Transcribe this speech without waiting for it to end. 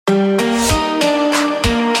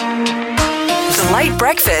Light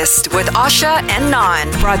Breakfast with Asha and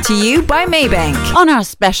Nan. Brought to you by Maybank. On our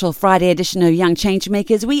special Friday edition of Young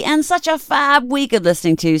Changemakers, we end such a fab week of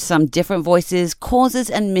listening to some different voices, causes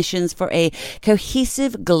and missions for a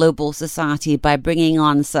cohesive global society by bringing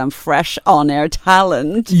on some fresh on-air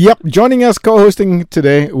talent. Yep, joining us, co-hosting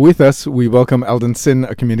today with us, we welcome Aelden Sin,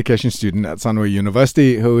 a communication student at Sunway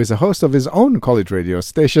University, who is a host of his own college radio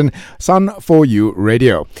station, Sun for You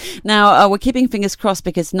Radio. Now, we're keeping fingers crossed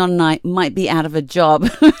because Non and I might be out of a job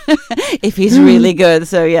if he's really good.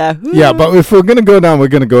 So, yeah. Yeah, but if we're going to go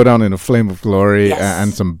down in a flame of glory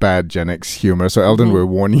and some bad Gen X humor. So, Aelden, we're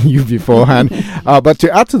warning you beforehand. But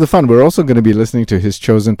to add to the fun, we're also going to be listening to his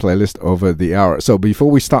chosen playlist over the hour. So,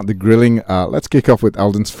 before we start the grilling, let's kick off with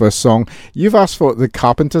Aelden's first song. You've asked for The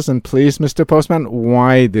Carpenters, and please, Mr. Postman,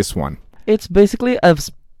 why this one? It's basically a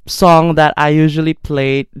song that I usually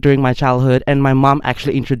played during my childhood, and my mom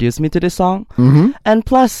actually introduced me to this song. And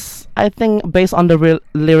plus, I think based on the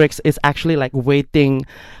lyrics, it's actually like waiting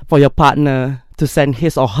for your partner to send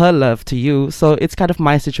his or her love to you. So it's kind of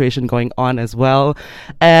my situation going on as well.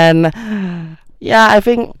 And yeah, I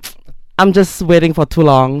think I'm just waiting for too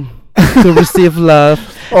long to receive love.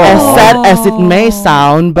 As sad as it may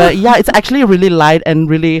sound, but yeah, it's actually really light and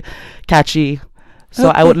really catchy. So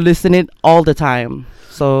I would listen it all the time.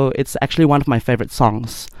 So it's actually one of my favorite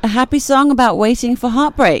songs. A happy song about waiting for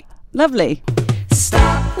heartbreak. Lovely.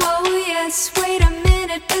 Stop, whoa, yes, wait a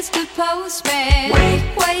minute, Mr. Postman. Wait,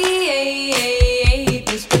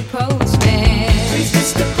 Mr. Postman. Please,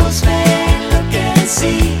 Mr. Postman, look and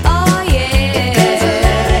see. Oh, yeah. There's a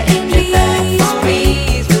letter in your bag for me.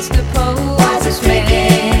 Please, Mr. Postman. Why's it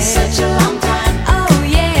taking such a long time? Oh,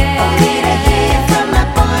 yeah. Only to hear from that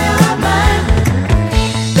boy of mine.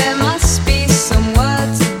 There must be some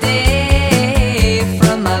word today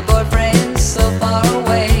from my boyfriend so far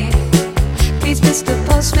away. Please, Mr.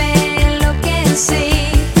 Postman, look and see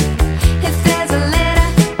if there's a letter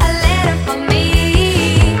for me.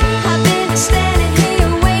 I've been standing here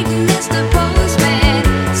waiting, Mr. Postman,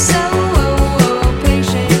 so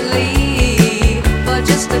patiently for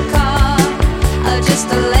just a call or just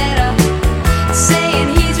a letter saying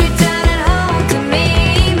he's returning home to me,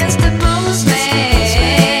 Mr. Postman.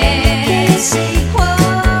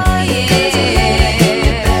 Whoa, yeah.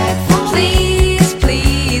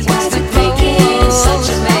 Please, Mr.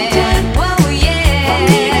 Postman. Whoa, yeah.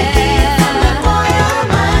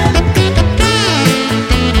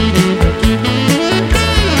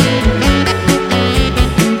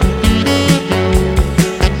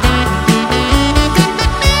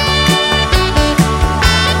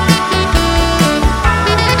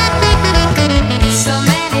 So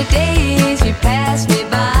many days you pass me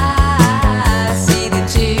by. I see the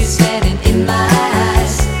tears standing in my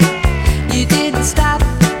eyes. You didn't stop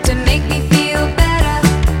to make me feel better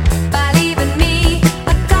by leaving me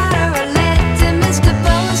a card or a letter, Mr.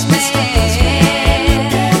 Postman.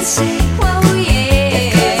 Whoa, yeah.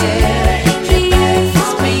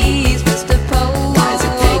 Please, Mr. Postman.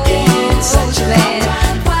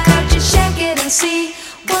 Why don't you check it and see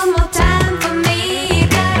one more time for me? You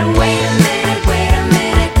gotta wait a minute.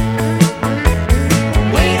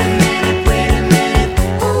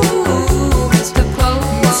 Ooh, Mr.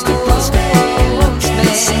 Postman.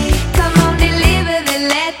 Come on, deliver the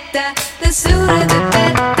letter. The sooner the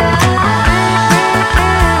better.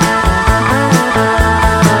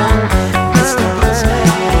 Mr. Postman.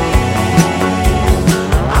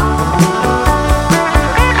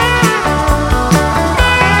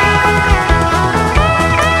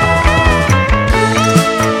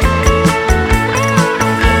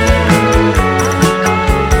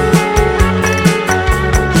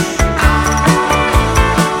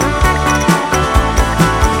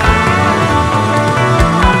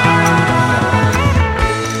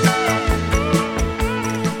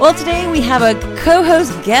 Well, today we have a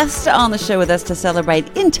co-host guest on the show with us to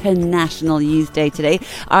celebrate International Youth Day today.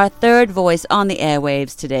 Our third voice on the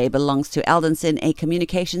airwaves today belongs to Aelden Sin, a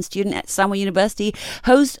communication student at Sunway University,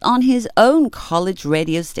 host on his own college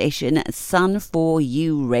radio station, Sun for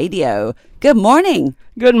You Radio. Good morning.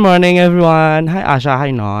 Good morning, everyone. Hi, Asha. Hi,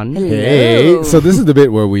 Non. Hello. Hey, so this is the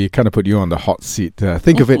bit where we kind of put you on the hot seat.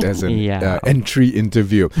 Think of it as an entry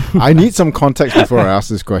interview. I need some context before I ask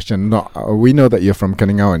this question. No, we know that you're from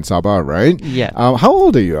Keningau in Sabah, right? Yeah. How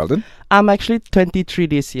old are you, Aelden? I'm actually 23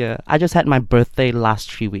 this year. I just had my birthday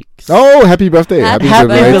last 3 weeks. Oh, happy birthday. Happy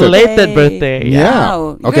belated birthday. Yeah.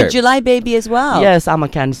 Wow. Okay. You're a July baby as well. Yes, I'm a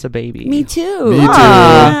Cancer baby. Me too. Me too.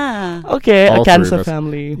 Yeah. Okay, All a three Cancer of us.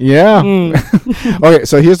 family. Yeah. Okay,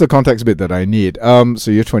 so here's the context bit that I need.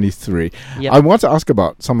 So you're 23. Yep. I want to ask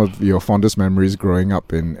about some of your fondest memories growing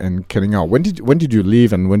up in Keningau. When did you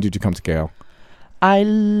leave and when did you come to KL? I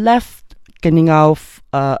left Keningau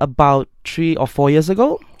about 3 or 4 years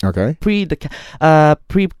ago, Okay.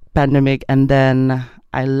 pre-pandemic, and then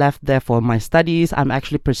I left there for my studies. I'm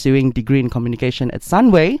actually pursuing degree in communication at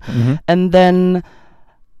Sunway, and then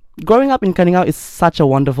growing up in Keningau is such a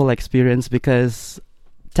wonderful experience because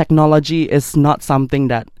technology is not something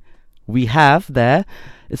that we have there.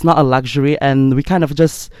 It's not a luxury, and we kind of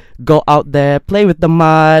just go out there, play with the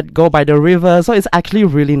mud, go by the river. So it's actually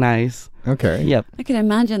really nice. Okay. Yep. I can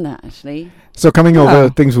imagine that actually. So coming Yeah. over,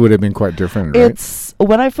 things would have been quite different, right? It's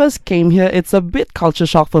when I first came here, it's a bit culture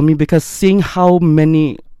shock for me because seeing how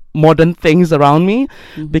many modern things around me,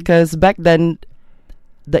 because back then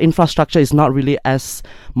the infrastructure is not really as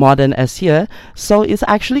modern as here. So it's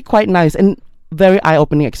actually quite nice and very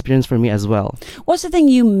eye-opening experience for me as well. What's the thing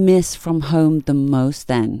you miss from home the most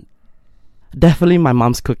then? Definitely my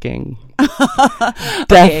mom's cooking.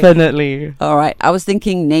 Definitely. All right. I was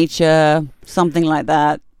thinking nature, something like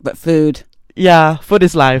that, but food. Yeah, food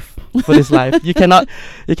is life. Food is life. You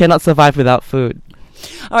cannot survive without food.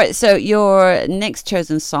 All right. So your next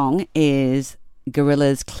chosen song is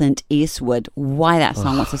Gorilla's Clint Eastwood. Why that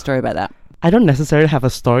song? What's the story about that? I don't necessarily have a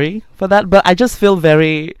story for that, but I just feel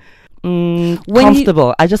very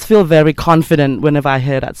comfortable. I just feel very confident whenever I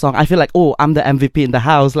hear that song. I feel like, oh, I'm the MVP in the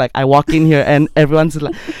house. Like I walk in here and everyone's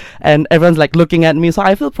like looking at me. So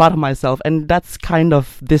I feel proud of myself, and that's kind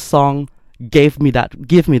of this song give me that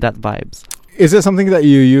vibes. Is it something that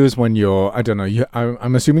you use when you're, I don't know,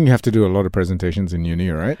 I'm assuming you have to do a lot of presentations in uni,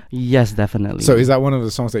 right? Yes, definitely. So is that one of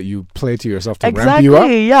the songs that you play to yourself to ramp Exactly, you up?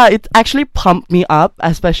 yeah. It actually pumped me up,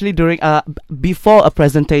 especially during before a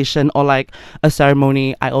presentation or like a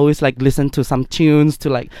ceremony. I always like listen to some tunes to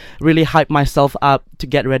like really hype myself up to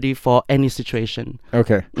get ready for any situation.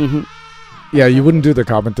 Okay. Yeah, you wouldn't do the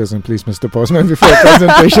Carpenters and Please Mr. Postman before a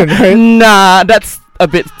presentation, right? Nah, that's a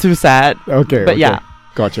bit too sad. Okay. But okay. yeah.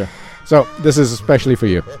 Gotcha. So this is especially for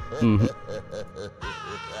you.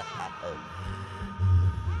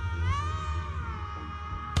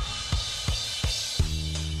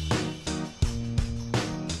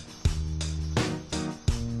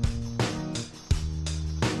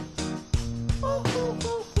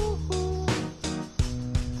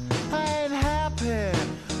 I ain't happy.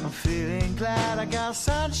 I'm feeling glad I got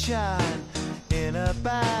sunshine in a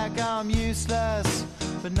bag. I'm useless,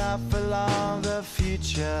 but not for long. The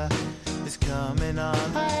future is coming on.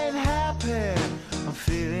 I ain't happy. I'm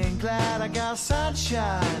feeling glad I got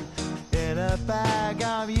sunshine in a bag.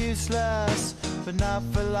 I'm useless, but not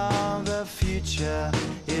for long. The future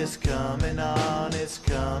is coming on. It's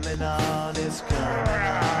coming on. It's coming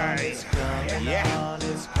on. It's coming on.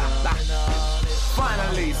 It's coming on.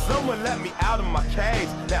 Finally, someone let me out of my cage.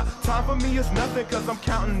 Now, time for me is nothing cause I'm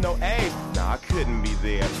counting no A's. Nah, I couldn't be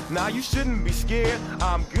there. Nah, you shouldn't be scared.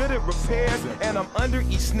 I'm good at repairs and I'm under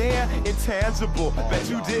each snare. Intangible. Bet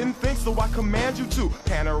you didn't think, so I command you to.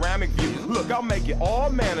 Panoramic view. Look, I'll make it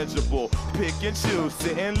all manageable. Pick and choose,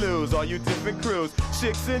 sit and lose. All you different crews,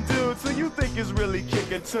 chicks and dudes who you think is really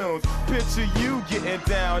kicking tunes. Picture you getting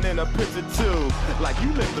down in a picture tube. Like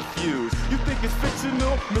you lit the fuse. You think it's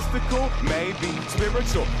fictional, mystical, maybe.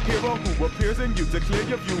 Spiritual hero who appears in you to clear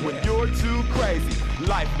your view when you're too crazy.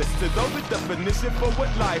 Lifeless to those, the definition for what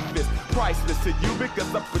life is. Priceless to you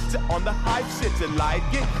because I put you on the hype shit. You like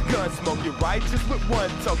it? Gun smoke, you're righteous with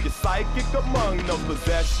one toe. You're psychic among no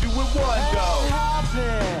possess you with one go. I'm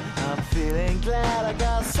happy. I'm feeling glad I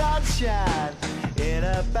got sunshine in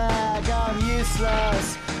a bag. I'm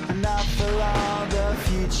useless, but not for long. The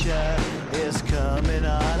future is coming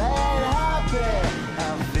on. Ain't happy.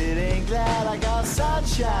 I'm feeling glad I got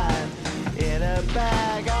sunshine in a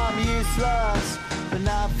bag. I'm useless, but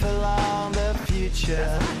not for long. The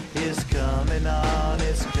future is coming on.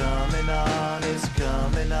 It's coming on. It's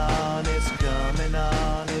coming on. It's coming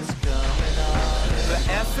on. It's coming on. The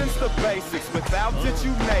essence, the basics, without it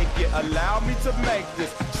you make it. Allow me to make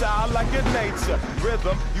this childlike in nature.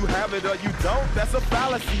 Rhythm, you have it or you don't, that's a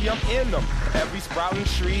fallacy, I'm in them. Every sprouting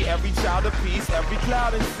tree, every child of peace, every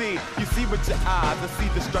cloud and sea. You see with your eyes, I see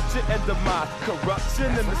destruction and demise. Corruption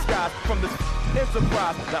in the skies from this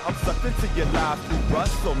enterprise. Now I'm sucked into your lives through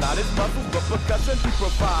rust, so not as muscles, but percussion to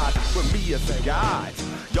provide with me as a guide.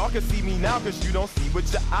 Y'all can see me now cause you don't see with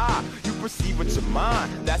your eye. You perceive with your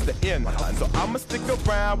mind, that's the end. So I'ma stick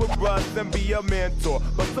around with Russ and be a mentor.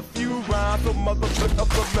 Bust a few rhymes so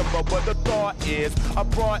motherfuckers remember what the thought is. I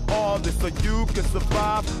brought all this so you can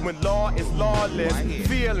survive when law is lawless.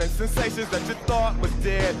 Feeling sensations that you thought was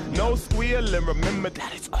dead. No squealing, remember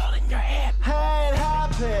that it's all in your head. I ain't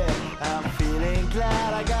happy. I'm feeling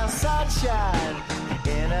glad I got sunshine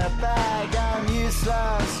in a bag. I'm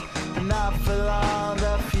useless, not for long.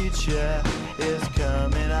 The future is coming.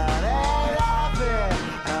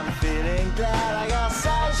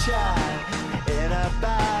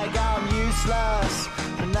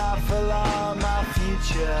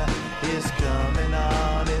 is coming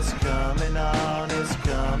on, it's coming on, it's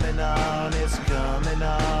coming on, it's coming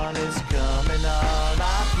on, it's coming on.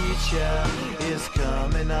 Our future is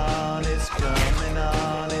coming on, it's coming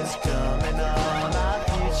on, it's coming on. Our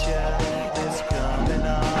future is coming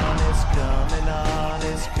on, it's coming on,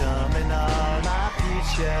 it's coming on. Our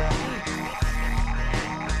future.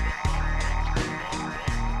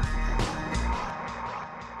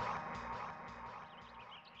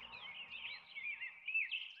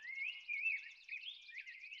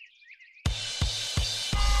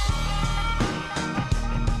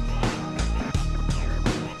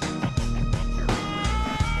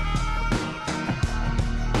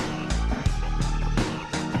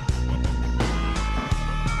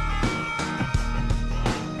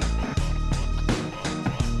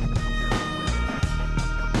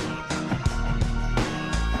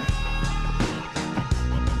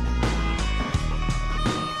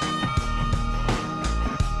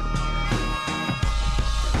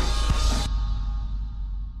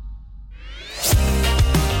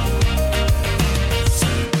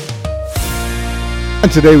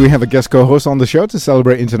 And today we have a guest co-host on the show to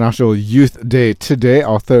celebrate International Youth Day. Today,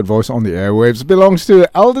 our third voice on the airwaves belongs to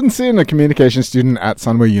Aelden Sin, a communication student at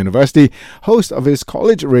Sunway University, host of his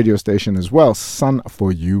college radio station as well, Sun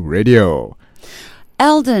for You Radio.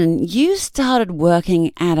 Aelden, you started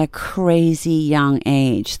working at a crazy young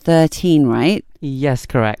age, 13, right? Yes,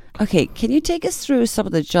 correct. Okay, can you take us through some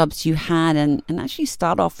of the jobs you had and actually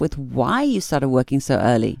start off with why you started working so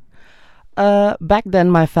early? Back then,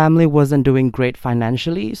 my family wasn't doing great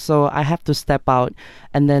financially, so I have to step out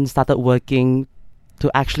and then started working to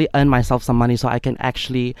actually earn myself some money so I can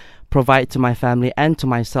actually provide to my family and to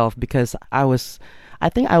myself, because I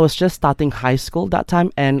think I was just starting high school that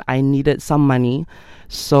time and I needed some money.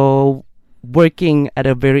 So working at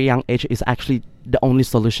a very young age is actually the only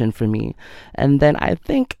solution for me. And then I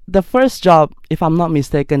think the first job, if I'm not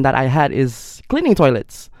mistaken, that I had is cleaning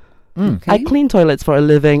toilets. Okay. I clean toilets for a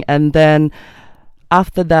living, and then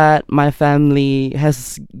after that my family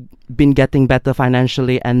has been getting better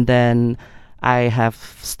financially, and then I have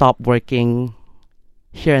stopped working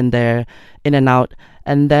here and there, in and out,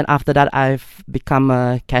 and then after that I've become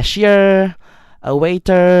a cashier, a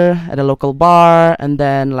waiter at a local bar, and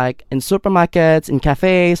then like in supermarkets, in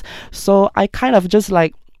cafes. So I kind of just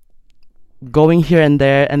like going here and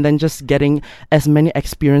there and then just getting as many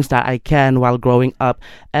experience that I can while growing up.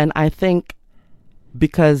 And I think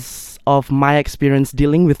because of my experience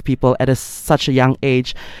dealing with people at such a young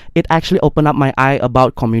age, it actually opened up my eye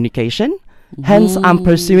about communication. Hence, I'm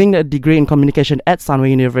pursuing a degree in communication at Sunway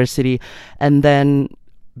University. And then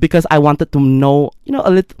because I wanted to know, a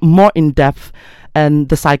little more in depth and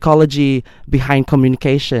the psychology behind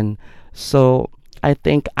communication. So I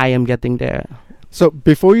think I am getting there. So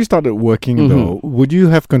before you started working, though, would you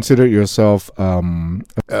have considered yourself,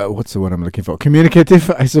 what's the word I'm looking for?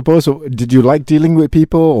 Communicative, I suppose. So did you like dealing with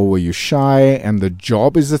people, or were you shy and the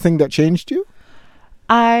job is the thing that changed you?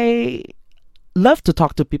 I love to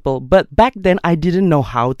talk to people, but back then I didn't know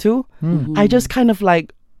how to. I just kind of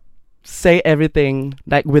like say everything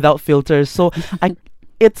like without filters. So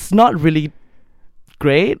it's not really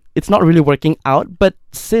great. It's not really working out. But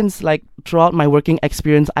since like throughout my working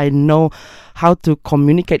experience, I know how to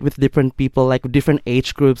communicate with different people, like different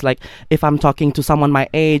age groups. Like if I'm talking to someone my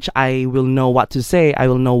age, I will know what to say. I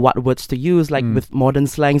will know what words to use, like with modern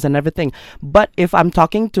slangs and everything. But if I'm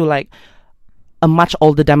talking to like a much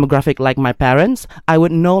older demographic like my parents, I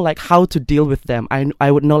would know like how to deal with them. I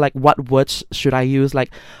would know like what words should I use,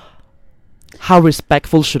 like how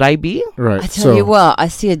respectful should I be? Right. I tell you what, I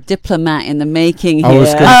see a diplomat in the making here. I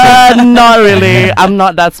was gonna Not really. I'm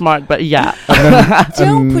not that smart, but yeah.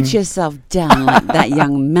 Don't put yourself down like that,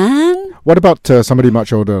 young man. What about somebody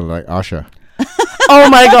much older like Asha? Oh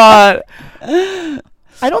my god.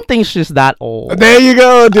 I don't think she's that old. There you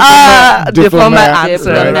go. Diplomat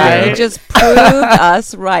answer, Diplomat. right? You just proved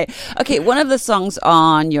us right. Okay, one of the songs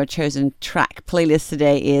on your chosen track playlist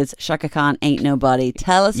today is Shaka Khan, Ain't Nobody.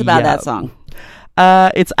 Tell us about that song.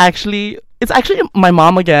 It's actually my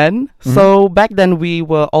mom again. So back then we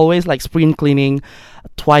were always like spring cleaning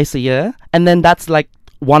twice a year, and then that's like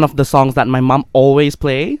one of the songs that my mom always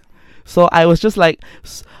play. So I was just like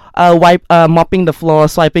mopping the floor,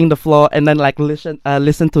 swiping the floor, and then like listen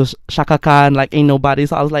to Shaka Khan, like Ain't Nobody.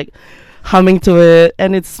 So I was like humming to it,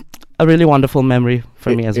 and it's a really wonderful memory for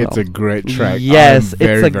me as well. It's a great track. Yes, I'm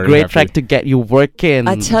very, it's a very great happy. track to get you working.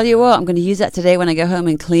 I tell you what, I'm going to use that today when I go home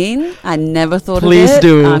and clean. I never thought Please of it.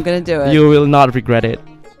 do. I'm going to do it. You will not regret it.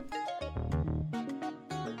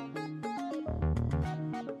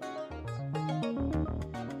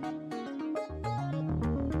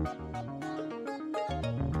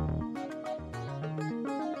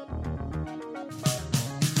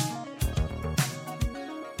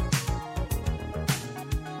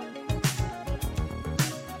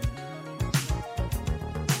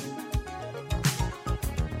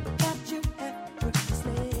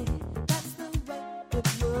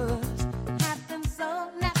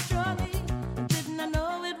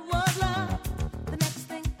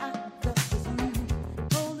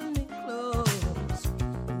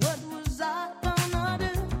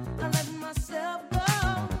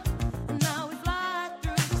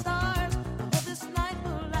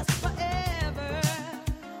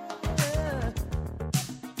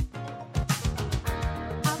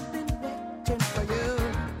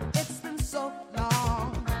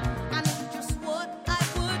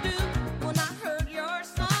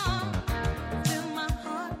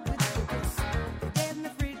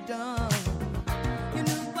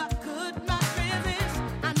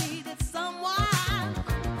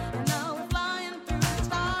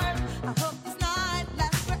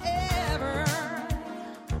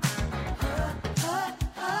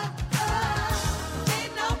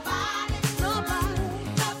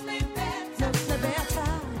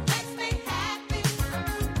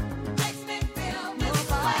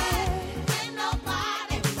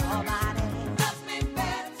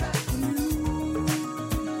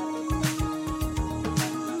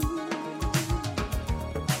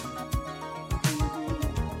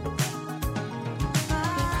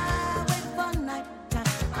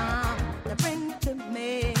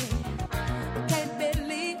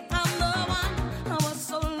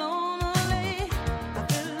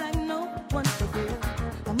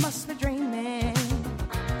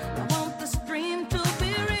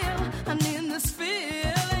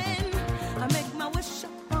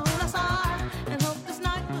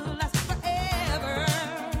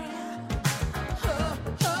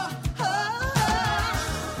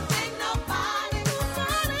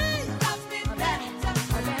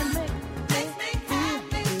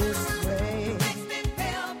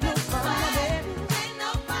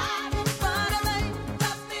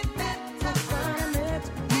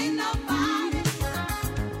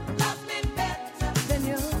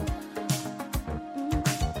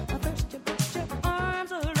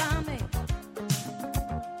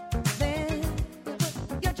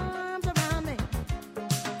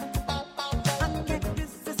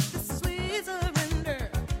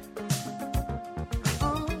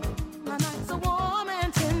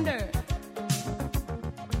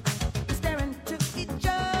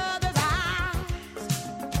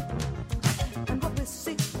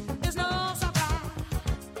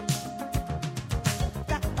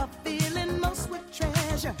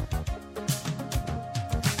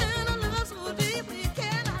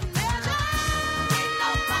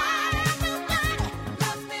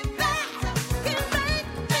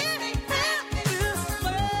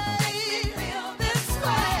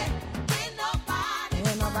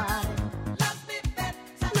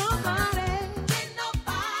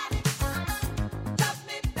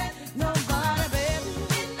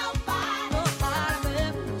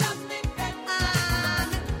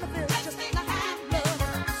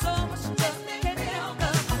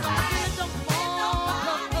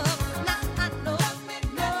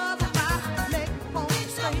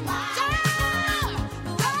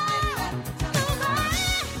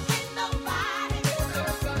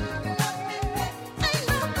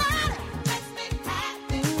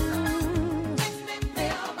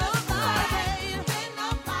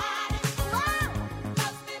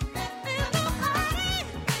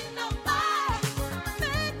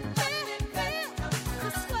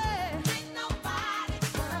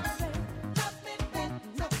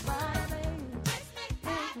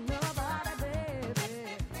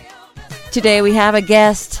 Today we have a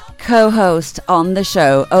guest co-host on the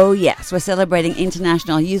show. Oh yes, we're celebrating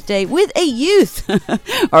International Youth Day with a youth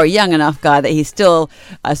or a young enough guy that he still,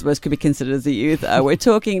 I suppose, could be considered as a youth. We're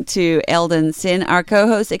talking to Aelden Sin, our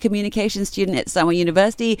co-host, a communication student at Sunway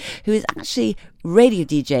University, who is actually radio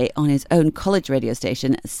DJ on his own college radio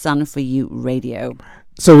station, Sun for You Radio.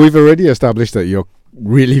 So we've already established that you're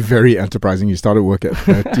really very enterprising. You started work at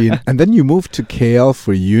 13 and then you moved to KL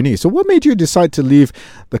for uni. So what made you decide to leave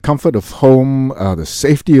the comfort of home, the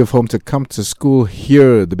safety of home, to come to school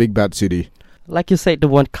here, the big bad city? Like you said, the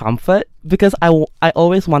word comfort, because I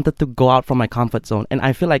always wanted to go out from my comfort zone, and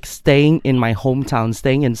I feel like staying in my hometown,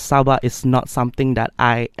 staying in Sabah is not something that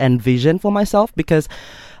I envision for myself, because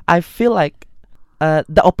I feel like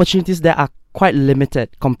the opportunities there are quite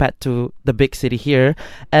limited compared to the big city here.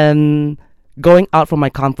 And going out from my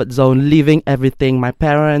comfort zone, leaving everything, my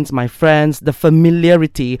parents, my friends, the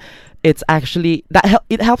familiarity, it's actually,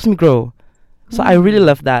 it helps me grow. So I really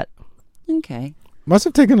love that. Okay. Must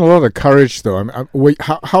have taken a lot of courage, though.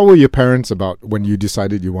 How were your parents about when you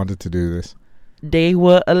decided you wanted to do this? They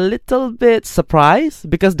were a little bit surprised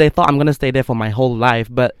because they thought I'm going to stay there for my whole life.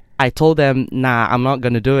 But I told them, nah, I'm not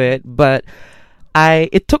going to do it. But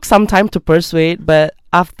it took some time to persuade. But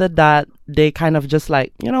after that, they kind of just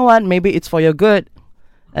like, you know what, maybe it's for your good.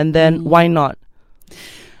 And then why not?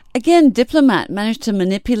 Again, diplomat managed to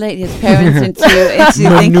manipulate his parents into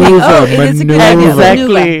thinking, it is a good idea.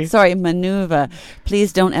 Exactly. Maneuver. Sorry, maneuver.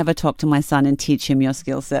 Please don't ever talk to my son and teach him your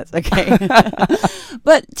skill sets, okay?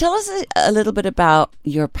 But tell us a little bit about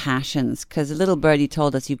your passions, because a little birdie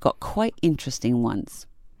told us you've got quite interesting ones.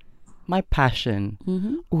 My passion.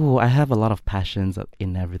 Mm-hmm. Ooh, I have a lot of passions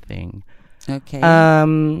in everything.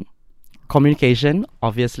 Okay. Communication,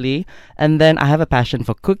 obviously. And then I have a passion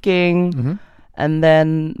for cooking. Mm-hmm. And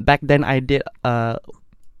then back then I did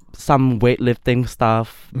some weightlifting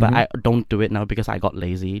stuff, but I don't do it now because I got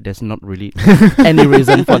lazy. There's not really any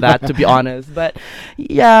reason for that, to be honest. But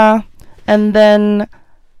yeah, and then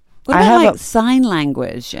what I about have like sign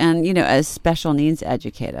language and, as special needs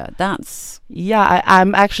educator?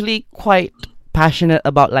 I'm actually quite passionate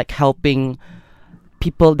about like helping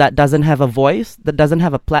people that doesn't have a voice, that doesn't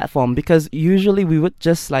have a platform, because usually we would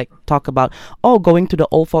just like talk about, going to the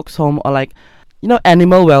old folks home, or like,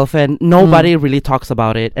 animal welfare. Nobody really talks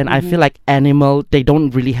about it. And I feel like they don't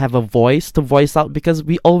really have a voice to voice out, because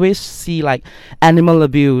we always see like animal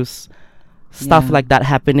abuse, stuff like that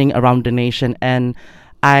happening around the nation. And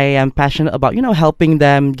I am passionate about, helping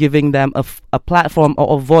them, giving them a platform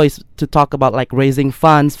or a voice to talk about like raising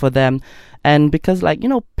funds for them. And because like,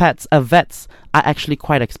 vets are actually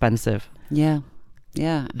quite expensive. Yeah.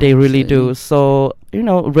 Yeah. They really do. So,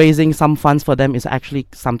 raising some funds for them is actually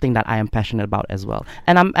something that I am passionate about as well.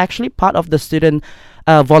 And I'm actually part of the student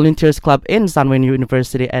volunteers club in Sunway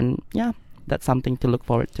University. And yeah, that's something to look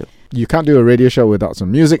forward to. You can't do a radio show without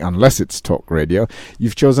some music unless it's talk radio.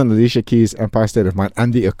 You've chosen Alicia Keys' Empire State of Mind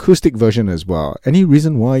and the acoustic version as well. Any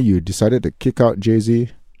reason why you decided to kick out Jay-Z?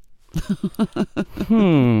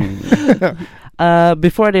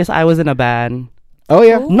 Before this, I was in a band. Oh,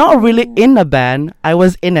 yeah? Not really in a band. I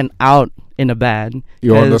was in and out in a band.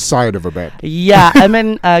 You're on the side of a band. Yeah, I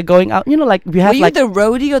mean, going out, like we have Were you like the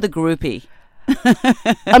roadie or the groupie?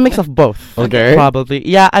 a mix of both. Okay. Probably.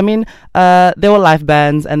 Yeah, I mean, there were live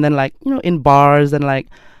bands, and then like, in bars and like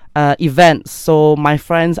events. So my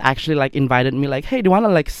friends actually like invited me like, hey, do you want to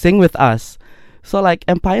like sing with us? So like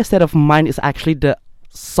Empire State of Mind is actually the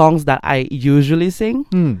songs that I usually sing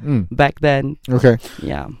back then. Okay.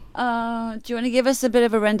 Yeah. Do you want to give us a bit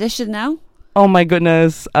of a rendition now? Oh my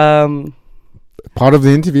goodness. Part of the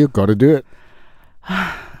interview, got to do it.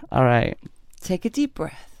 All right. Take a deep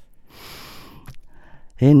breath.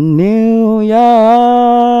 In New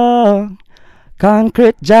York,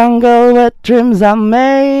 concrete jungle where dreams are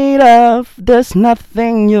made of, there's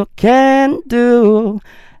nothing you can do.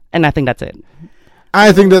 And I think that's it.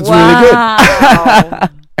 I think that's really good.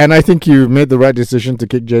 And I think you made the right decision to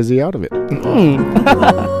kick Jay-Z out of it.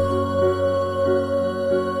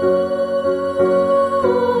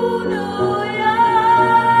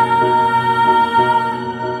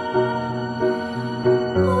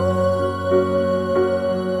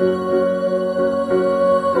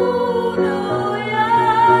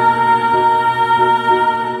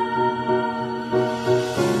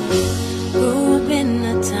 Grew up in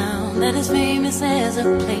a town that is famous as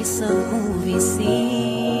a place of movie scenes.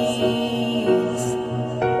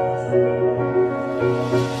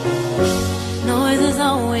 Noise is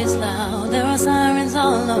always loud, there are sirens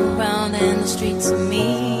all around, and the streets are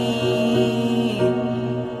mean.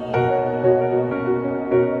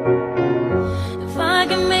 If I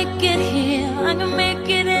can make it here, I can make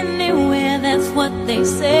it anywhere. they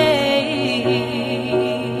say.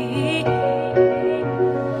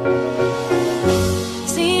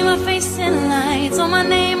 See my face in lights, on my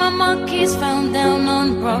name, a monkey's found down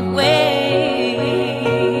on Broadway.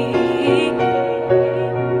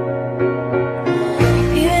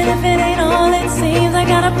 Even if it ain't all it seems, I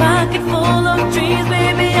got a pocket full of dreams,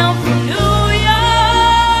 baby, I'm from New York.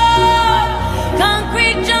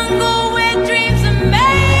 Concrete jungle where dreams are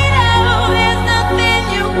made of. There's nothing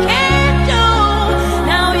you can't do.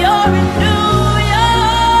 Now you're in New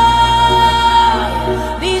York.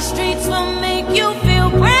 These streets will make you feel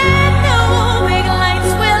brand new. Big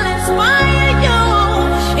lights will inspire you.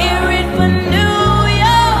 Hear it for New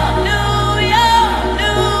York, New York,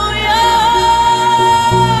 New York.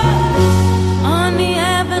 On the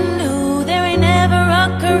avenue, there ain't never a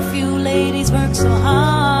curfew. Ladies work so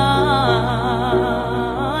hard.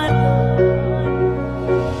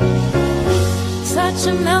 Such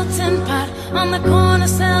a melting pot on the corner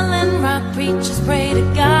selling rock. Preachers pray to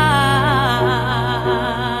God.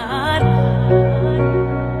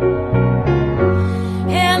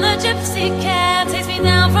 Yeah, the gypsy cab takes me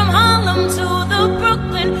down from Harlem to the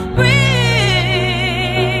Brooklyn Bridge.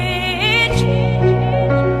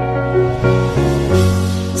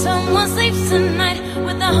 Someone sleeps tonight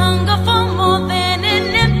with the hunger for more than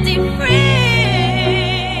an empty fridge.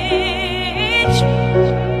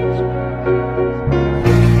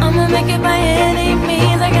 I'ma make it by any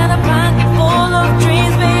means. I got a pocket full of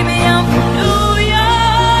dreams, baby, I'm from New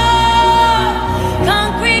York.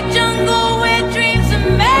 Concrete jungle where dreams are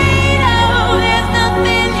made of. There's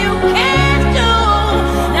nothing you can't do.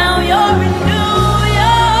 Now you're in New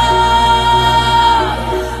York.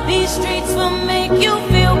 These streets will make you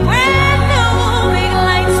feel brand new. Big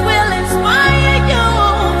lights will inspire you.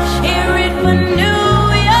 Hear it for New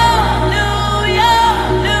York, New York,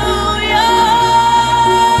 New York.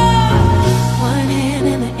 One hand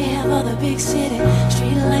in the air for the big city.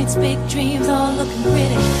 Street lights, big dreams, all looking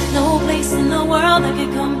pretty. No place in the world that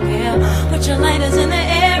can compare. Put your lighters in the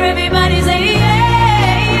air, everybody say yeah,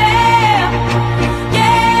 yeah,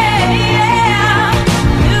 yeah, yeah.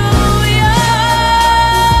 New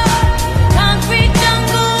York, concrete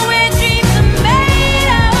jungle where dreams are made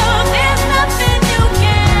of. There's nothing you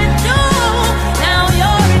can't do. Now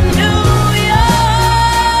you're in New York.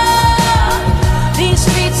 These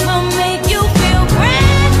streets will make you feel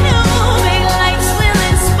brand new. Big lights will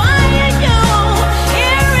inspire you.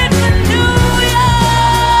 Hear it for New York.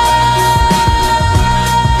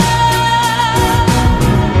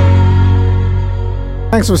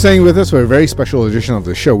 Thanks for staying with us for a very special edition of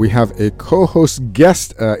the show. We have a co-host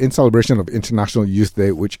guest in celebration of International Youth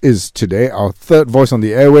Day, which is today. Our third voice on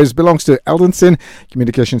the airways belongs to Aelden,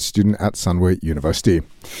 communications student at Sunway University.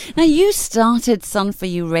 Now, you started Sun For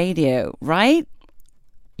You Radio, right?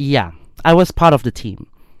 Yeah, I was part of the team.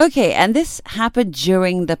 Okay, and this happened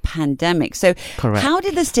during the pandemic. So Correct. how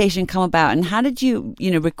did the station come about, and how did you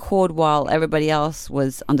record while everybody else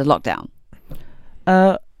was under lockdown?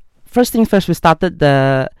 First thing first, we started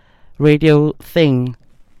the radio thing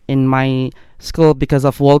in my school because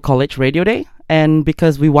of World College Radio Day, and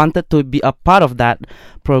because we wanted to be a part of that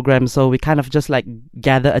program, so we kind of just like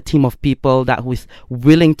gather a team of people that was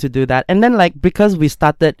willing to do that. And then like because we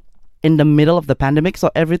started in the middle of the pandemic, so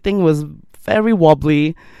everything was very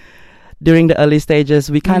wobbly during the early stages.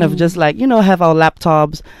 We kind of just like have our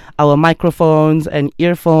laptops, our microphones and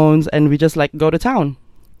earphones, and we just like go to town.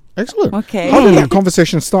 Excellent. Okay. How did that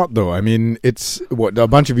conversation start, though? I mean, it's what a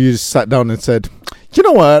bunch of you sat down and said, "You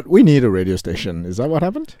know what? We need a radio station." Is that what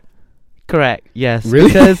happened? Correct. Yes. Really?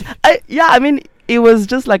 Because I mean, it was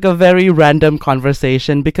just like a very random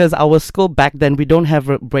conversation because our school back then, we don't have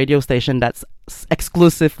a radio station that's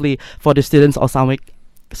exclusively for the students of Sunway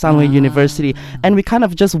University, and we kind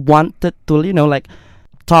of just wanted to like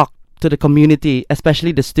talk to the community,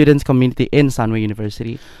 especially the students community in Sunway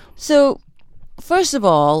University. So, first of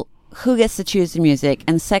all, who gets to choose the music?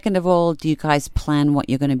 And second of all, do you guys plan what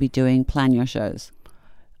you're going to be doing, plan your shows?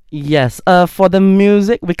 Yes, for the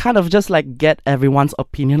music, we kind of just like get everyone's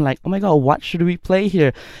opinion, like, oh my god, what should we play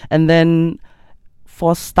here? And then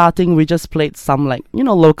for starting, we just played some like,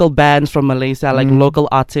 local bands from Malaysia, like local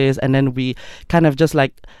artists, and then we kind of just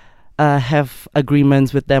like have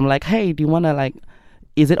agreements with them, like, hey, do you want to like,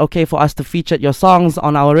 is it okay for us to feature your songs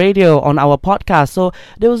on our radio, on our podcast? So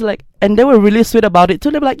they was like, and they were really sweet about it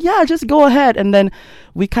too. They were like, yeah, just go ahead. And then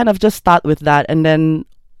we kind of just start with that, and then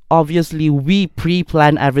obviously we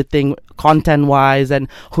pre-plan everything content-wise and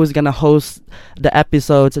who's gonna host the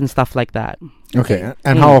episodes and stuff like that. Okay,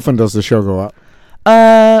 and how often does the show go up?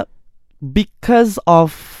 Because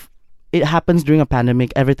of it happens during a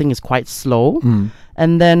pandemic. Everything is quite slow.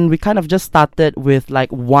 And then we kind of just started with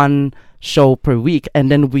like one show per week.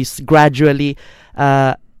 And then we gradually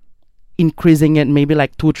increasing it maybe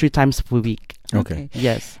like 2-3 times per week. Okay.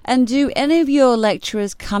 Yes. And do any of your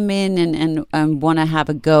lecturers come in and want to have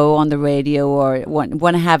a go on the radio or want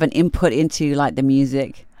to have an input into like the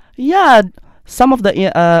music? Yeah. Some of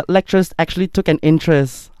the lecturers actually took an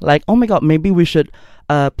interest. Like, oh my God, maybe we should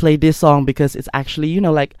play this song because it's actually, you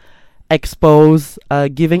know, like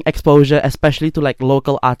giving exposure, especially to like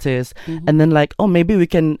local artists. And then like, oh, maybe we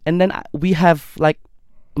can, and then we have like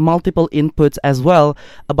multiple inputs as well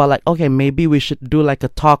about like, okay, maybe we should do like a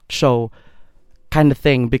talk show kind of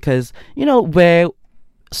thing, because, you know, where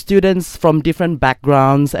students from different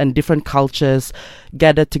backgrounds and different cultures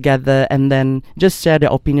gather together and then just share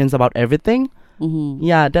their opinions about everything.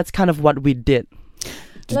 Yeah, that's kind of what we did.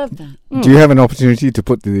 Love that. Do you have an opportunity to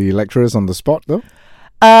put the lecturers on the spot though?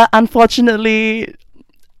 Unfortunately,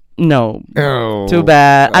 no. Oh. Too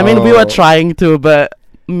bad. I mean, we were trying to, but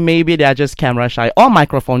maybe they're just camera shy or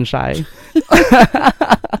microphone shy.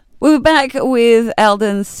 We'll be back with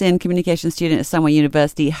Aelden Sin, communication student at Sunway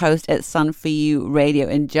University, host at Sun For You Radio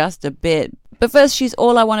in just a bit. But first, She's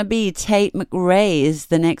All I Want to Be. Tate McRae is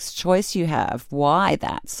the next choice you have. Why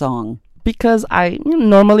that song? Because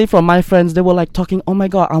normally from my friends, they were like talking, oh my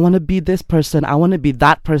God, I want to be this person. I want to be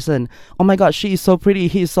that person. Oh my God, she is so pretty.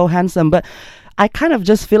 He is so handsome. But I kind of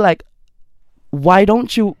just feel like, why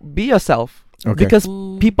don't you be yourself? Okay. Because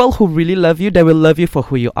people who really love you, they will love you for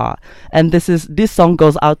who you are. And this song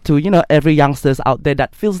goes out to, you know, every youngsters out there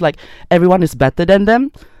that feels like everyone is better than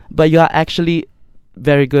them, but you are actually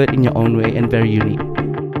very good in your own way and very unique.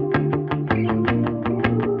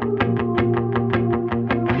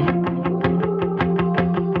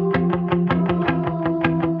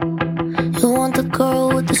 You want the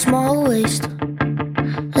girl with the small waist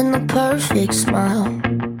and the perfect smile,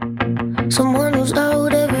 someone who's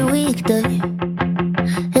out every weekday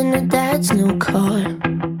in her dad's new car.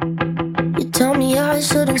 You tell me I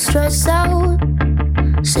shouldn't stress out,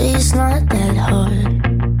 say it's not that hard,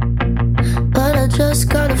 but I just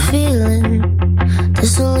got a feeling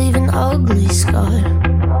this will leave an ugly scar.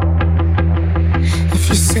 If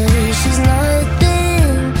you say she's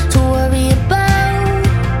nothing to worry about,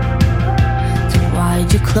 then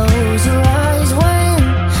why'd you close your eyes when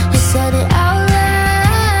you said it out loud?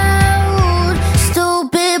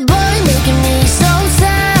 Stupid boy making me so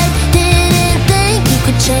sad, didn't think you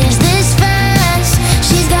could change this fast.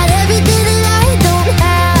 She's got everything that I don't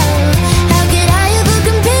have, how could I ever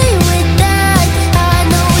compete with that? I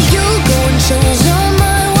know you go and change your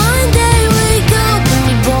mind one day, wake up and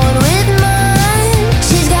be born with mine.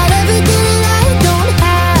 She's got everything that I don't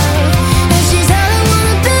have, and she's all I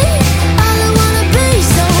wanna be,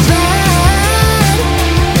 so bad,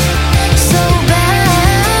 so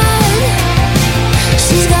bad.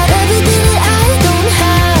 She's got everything that I don't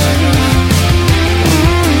have.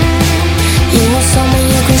 You want someone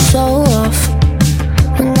you can show off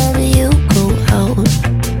whenever you go out.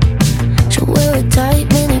 She'll wear a tight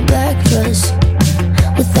mini black dress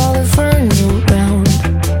with all her friends around,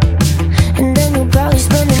 and then you'll probably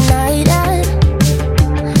spend the night at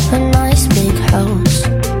a nice big house.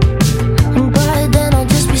 And by then I'll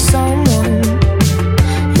just be someone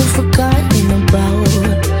you've forgotten about.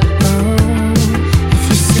 If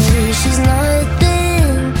you say she's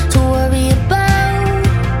nothing to worry about,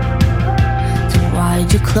 then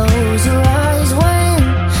why'd you close your eyes when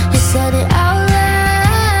you said it out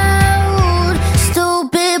loud?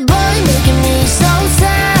 Stupid boy making me so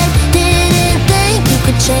sad, didn't think you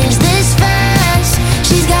could change this fast.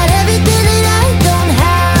 She's got everything that I don't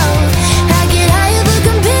have, how could I ever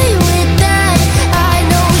compete with that? I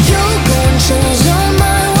know you'll go and change your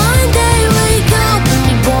mind one day, wake up and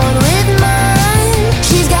be born with mine.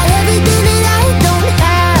 She's got everything that I don't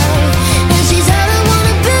have, and she's all I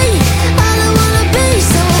wanna be,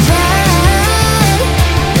 so bad,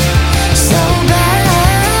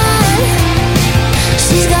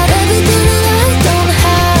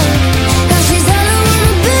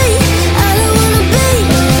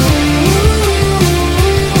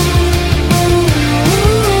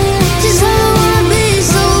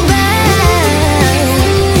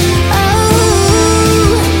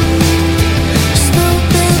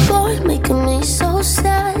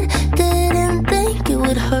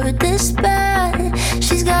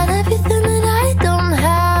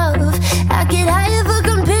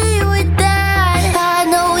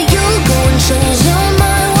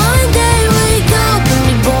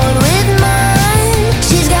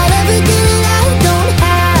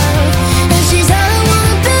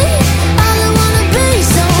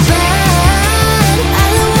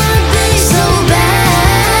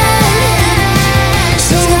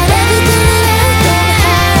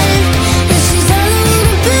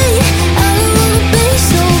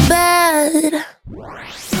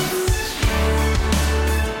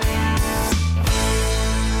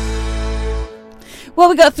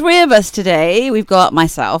 we got three of us today. We've got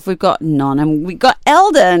myself, we've got Non, and we've got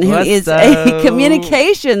Aelden, who What's is up? a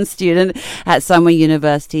communications student at Summer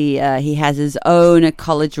University. He has his own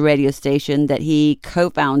college radio station that he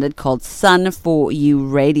co-founded called Sun for You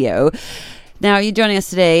Radio. Now, you're joining us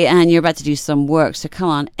today and you're about to do some work, so come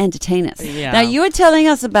on, entertain us. Yeah. Now, you were telling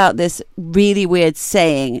us about this really weird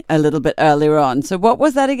saying a little bit earlier on. So what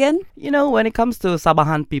was that again? You know, when it comes to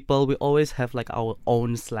Sabahan people, we always have like our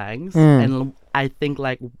own slangs. And I think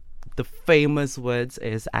like the famous words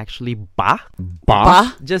is actually ba.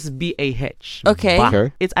 Ba? Just B-A-H. Okay. Ba.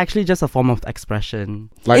 Okay. It's actually just a form of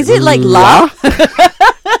expression. Is it like la?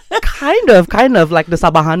 Kind of like the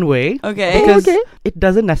Sabahan way. Okay. Because it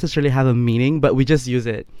doesn't necessarily have a meaning, but we just use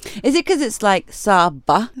it. Is it because it's like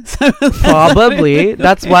Sabah? Probably.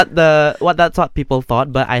 That's what people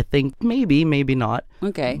thought, but I think maybe not.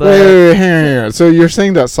 Okay. But Wait, hang on. So you're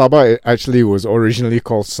saying that Sabah actually was originally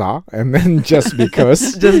called Sa, and then just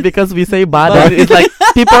because... just because we say ba, then it's like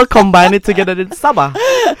people combine it together, it's Sabah.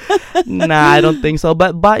 Nah, I don't think so.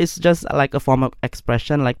 But ba is just like a form of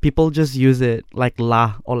expression. Like people just use it like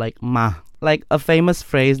la or like ma. Like a famous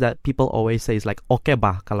phrase that people always say is like okay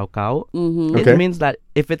ba kalau kau. Okay. It means that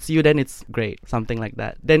if it's you, then it's great. Something like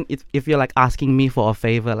that. Then if you're like asking me for a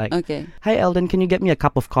favor, like, Okay. hi Eldon, can you get me a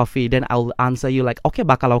cup of coffee? Then I'll answer you like okay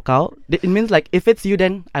ba kalau kau. It means like if it's you,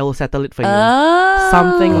 then I will settle it for you.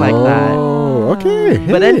 Something like that. Oh, okay.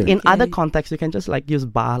 But then in Okay. other contexts, you can just like use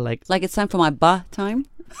ba like Like it's time for my ba time?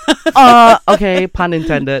 okay, pun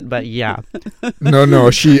intended, but yeah. No,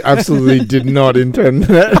 she absolutely did not intend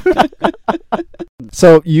that.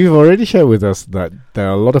 So you've already shared with us that there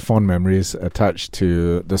are a lot of fond memories attached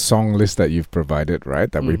to the song list that you've provided,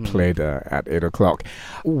 right? That we played at 8 o'clock.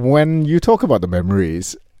 When you talk about the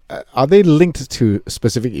memories, are they linked to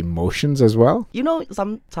specific emotions as well? You know,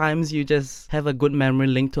 sometimes you just have a good memory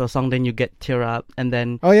linked to a song, then you get tear up, and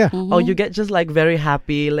then Oh, yeah. or you get just like very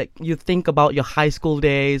happy, like you think about your high school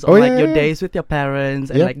days Oh, or yeah, like your yeah. days with your parents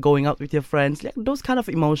and Yeah. like going out with your friends, like those kind of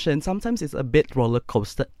emotions. Sometimes it's a bit roller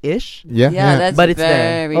coaster-ish. Yeah. That's But it's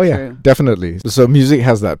there. very Oh, yeah, true. definitely. So music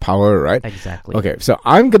has that power, right? Exactly. Okay, so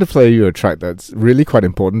I'm going to play you a track that's really quite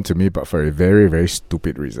important to me, but for a very, very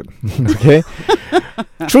stupid reason. Okay?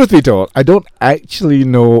 Truth be told, I don't actually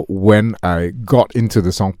know when I got into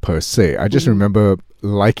the song per se. I just remember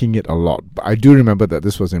liking it a lot. But I do remember that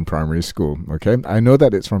this was in primary school, okay? I know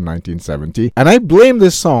that it's from 1970. And I blame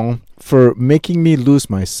this song for making me lose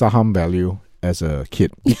my saham value as a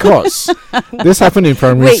kid. Because this happened in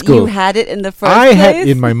primary Wait, school. you had it in the first I place? had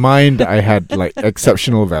in my mind, I had like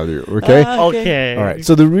exceptional value, okay? Okay. All right.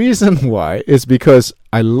 So the reason why is because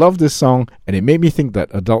I love this song and it made me think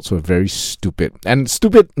that adults were very stupid. And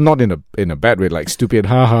stupid not in a bad way, like stupid,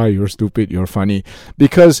 haha, you're stupid, you're funny.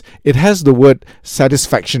 Because it has the word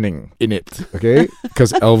satisfactioning in it, okay?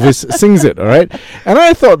 Because Elvis sings it, all right? And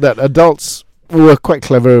I thought that adults were quite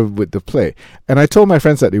clever with the play. And I told my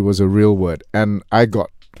friends that it was a real word. And I got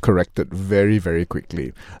corrected very, very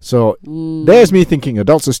quickly. So there's me thinking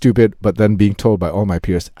adults are stupid, but then being told by all my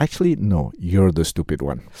peers, actually, no, you're the stupid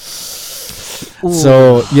one.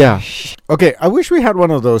 So, yeah. Okay, I wish we had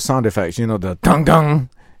one of those sound effects, you know, the dung-dung,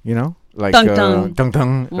 you know? Like Dung-dung.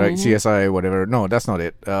 dung-dung, right? CSI, whatever. No, that's not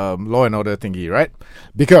it. Law and Order thingy, right?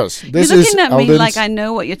 Because this You're is looking at me Aelden's- like I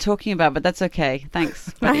know what you're talking about, but that's okay.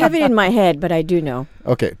 Thanks. I have it in my head, but I do know.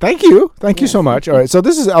 Okay, thank you. Thank you so much. All right, so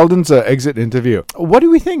this is Aelden's exit interview. What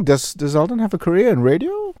do we think? Does Aelden have a career in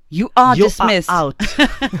radio? You are You dismissed. are out.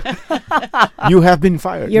 You have been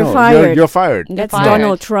fired. You're No, fired. You're fired. That's fired.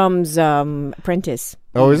 Donald Trump's apprentice.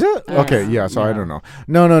 Oh, is it? Okay, yeah, so I don't know.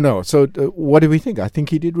 No. So what do we think? I think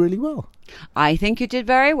he did really well. I think you did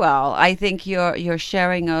very well. I think your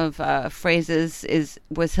sharing of phrases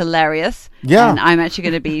was hilarious. Yeah. And I'm actually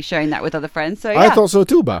going to be sharing that with other friends. So yeah. I thought so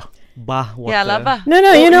too, Ba. Bah, what yeah, the- laba. No,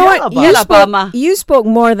 you know yeah, what? Alabama. You spoke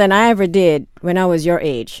more than I ever did when I was your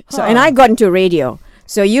age. So, and I got into radio.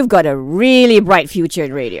 So you've got a really bright future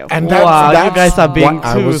in radio. And Wow, that's you guys are being what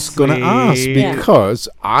I too was going to ask sweet. Yeah. because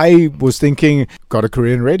I was thinking, got a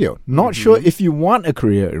career in radio. Not sure if you want a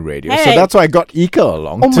career in radio. So Hey. that's why I got Ika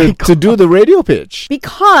along Oh my to do the radio pitch.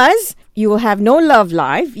 Because you will have no love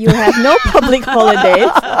life, you have no public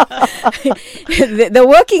holidays. the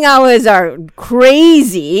working hours are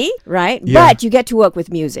crazy, right? Yeah. But you get to work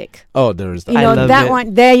with music. Oh, there is that. You I know love that it.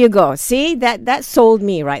 one. There you go. See that sold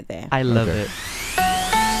me right there. I love Okay. it.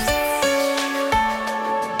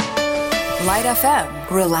 Light FM,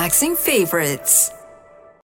 relaxing favorites.